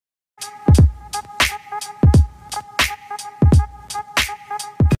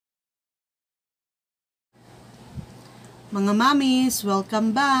Mga mamis,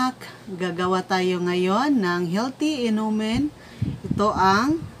 welcome back! Gagawa tayo ngayon ng healthy inumin. Ito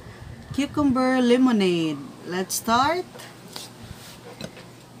ang cucumber lemonade. Let's start!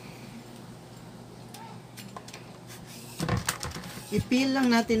 I-peel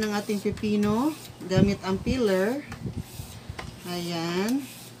lang natin ang ating pepino gamit ang peeler. Ayan.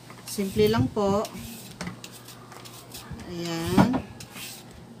 Simple lang po. Ayan.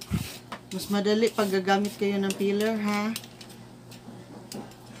 Mas madali pag gagamit kayo ng peeler, ha?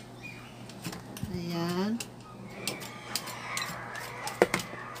 Ayan.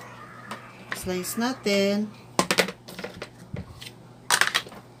 Slice natin.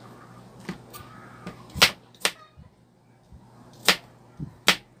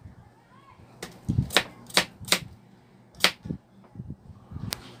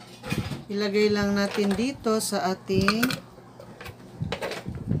 Ilagay lang natin dito sa ating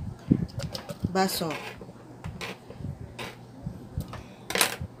baso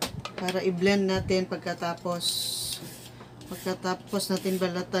para i-blend natin pagkatapos natin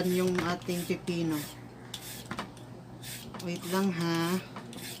balatan yung ating pepino. Wait lang, ha.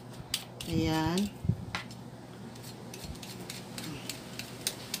 Ayan.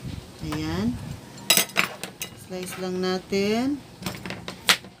 Ayan. Slice lang natin.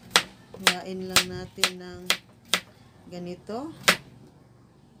 Hiyain lang natin ng ganito.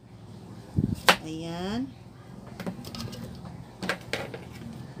 Ayan.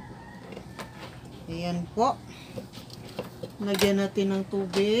 Ayan po. Lagyan natin ng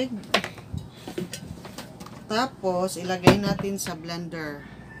tubig. Tapos, ilagay natin sa blender.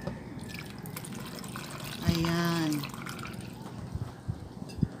 Ayan.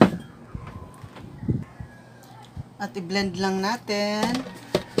 At i-blend lang natin.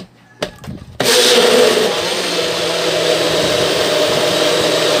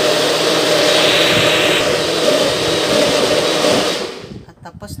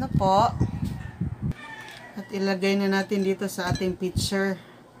 Tapos na po. At ilagay na natin dito sa ating pitcher.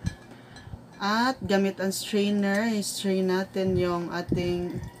 At gamit ang strainer, i-strain natin yung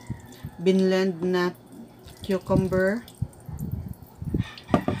ating binlend na cucumber.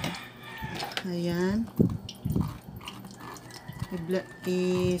 Ayan.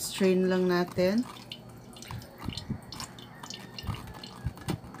 I-strain lang natin.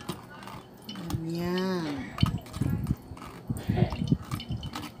 Ayan.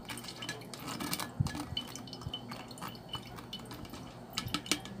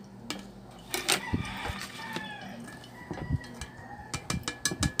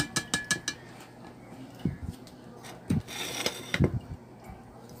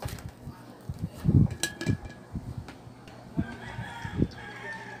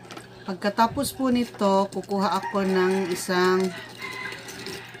 Pagkatapos po nito, kukuha ako ng isang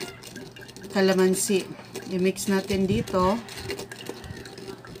kalamansi. I-mix natin dito.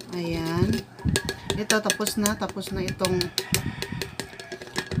 Ayan. Ito, tapos na itong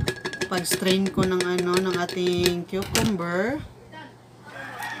pag-strain ko ng ng ating cucumber.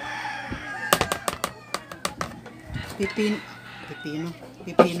 Pipino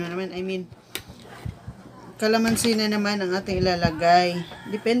naman, kalamansi na naman ang ating ilalagay.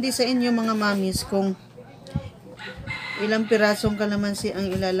 Depende sa inyo mga mamis kung ilang pirasong kalamansi ang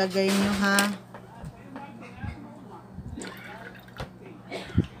ilalagay nyo, ha.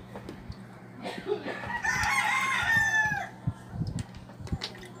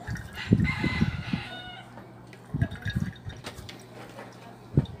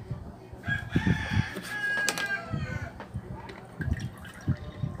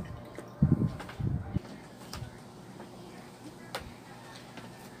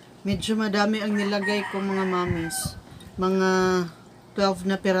 Medyo madami ang nilagay ko mga mamis. Mga 12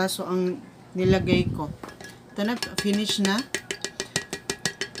 na piraso ang nilagay ko. Ito na, finish na.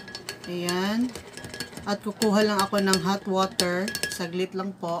 Ayan. At kukuha lang ako ng hot water. Saglit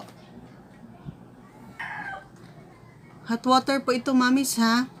lang po. Hot water po ito mamis,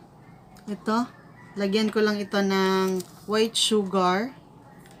 ha. Ito. Lagyan ko lang ito ng white sugar.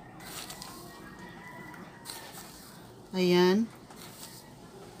 Ayan.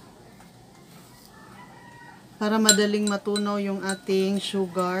 Para madaling matunaw yung ating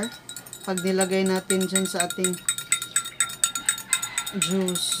sugar pag nilagay natin dyan sa ating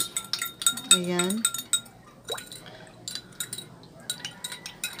juice. Ayan.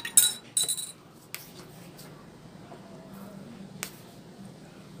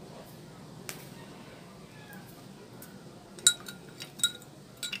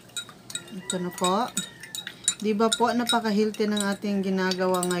 Ito na po. Diba po, napaka-healthy ng ating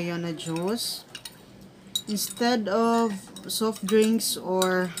ginagawa ngayon na juice. Instead of soft drinks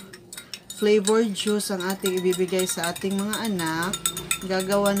or flavored juice ang ating ibibigay sa ating mga anak,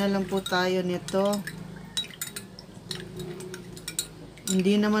 gagawa na lang po tayo nito.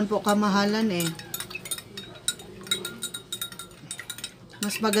 Hindi naman po kamahalan eh.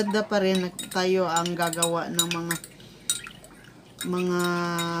 Mas maganda pa rin na tayo ang gagawa ng mga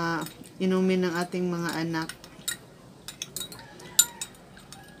inumin ng ating mga anak.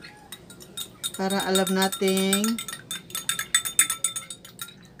 Para alam nating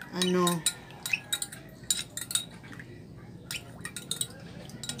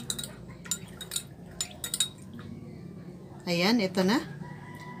ayan, ito na.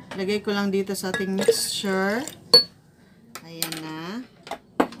 Lagay ko lang dito sa ating mixture. Ayan na.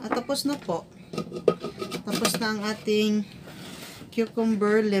 At tapos na po. Tapos na ang ating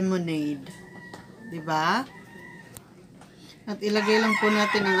cucumber lemonade. Diba? At ilagay lang po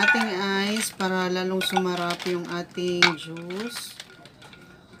natin ang ating ice para lalong sumarap yung ating juice.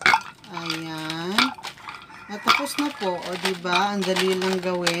 Ayan. At tapos na po. O diba? Ang dali lang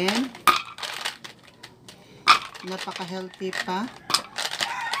gawin. Napaka-healthy pa.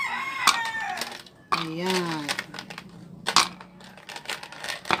 Ayan.